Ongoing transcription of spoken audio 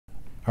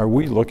Are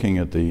we looking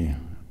at the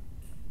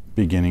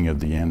beginning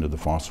of the end of the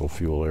fossil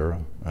fuel era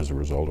as a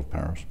result of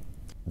Paris?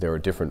 There are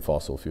different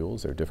fossil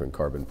fuels, there are different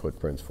carbon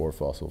footprints for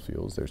fossil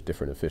fuels, there's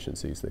different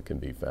efficiencies that can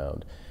be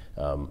found.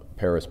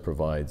 Paris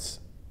provides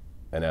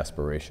an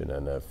aspiration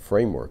and a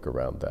framework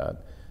around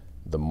that.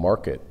 The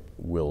market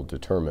will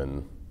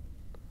determine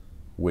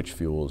which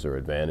fuels are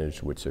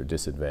advantaged, which are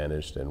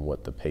disadvantaged, and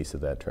what the pace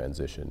of that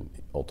transition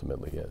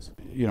ultimately is.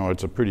 You know,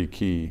 it's a pretty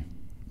key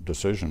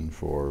decision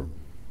for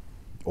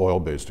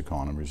oil-based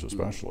economies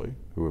especially,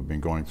 who have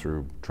been going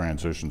through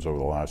transitions over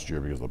the last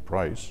year because of the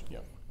price. Yeah.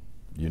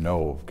 You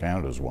know,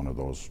 Canada is one of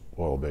those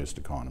oil-based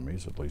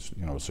economies, at least,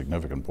 you know, a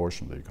significant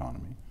portion of the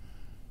economy.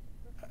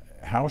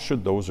 How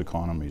should those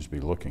economies be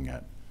looking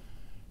at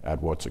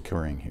what's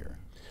occurring here?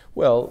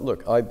 Well,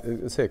 look,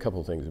 I'd say a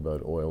couple of things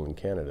about oil in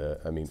Canada.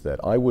 I mean,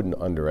 that I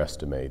wouldn't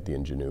underestimate the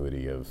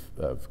ingenuity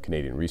of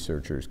Canadian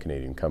researchers,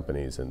 Canadian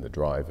companies, and the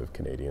drive of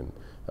Canadian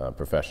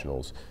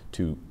professionals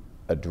to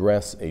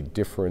address a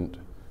different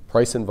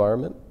price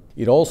environment.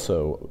 It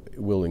also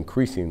will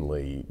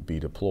increasingly be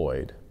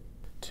deployed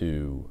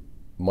to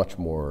much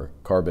more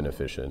carbon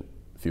efficient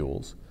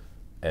fuels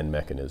and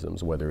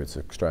mechanisms, whether it's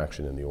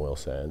extraction in the oil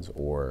sands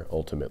or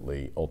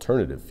ultimately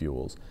alternative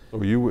fuels.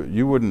 So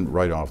you wouldn't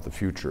write off the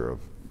future of,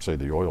 say,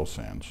 the oil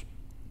sands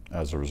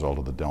as a result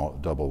of the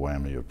double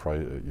whammy of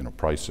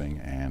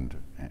pricing and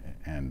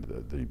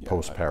the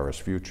post-Paris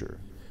future.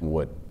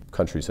 What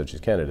countries such as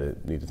Canada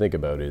need to think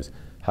about is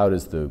how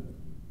does the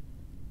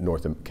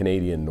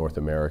Canadian, North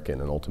American,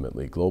 and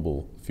ultimately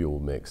global fuel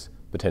mix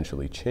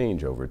potentially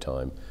change over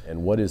time,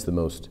 and what is the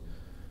most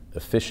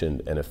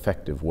efficient and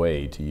effective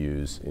way to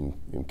use,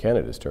 in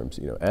Canada's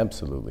terms,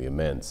 absolutely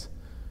immense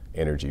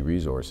energy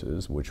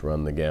resources, which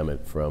run the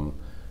gamut from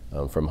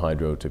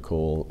hydro to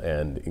coal,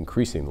 and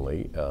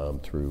increasingly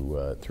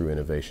through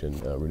innovation,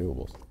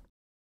 renewables.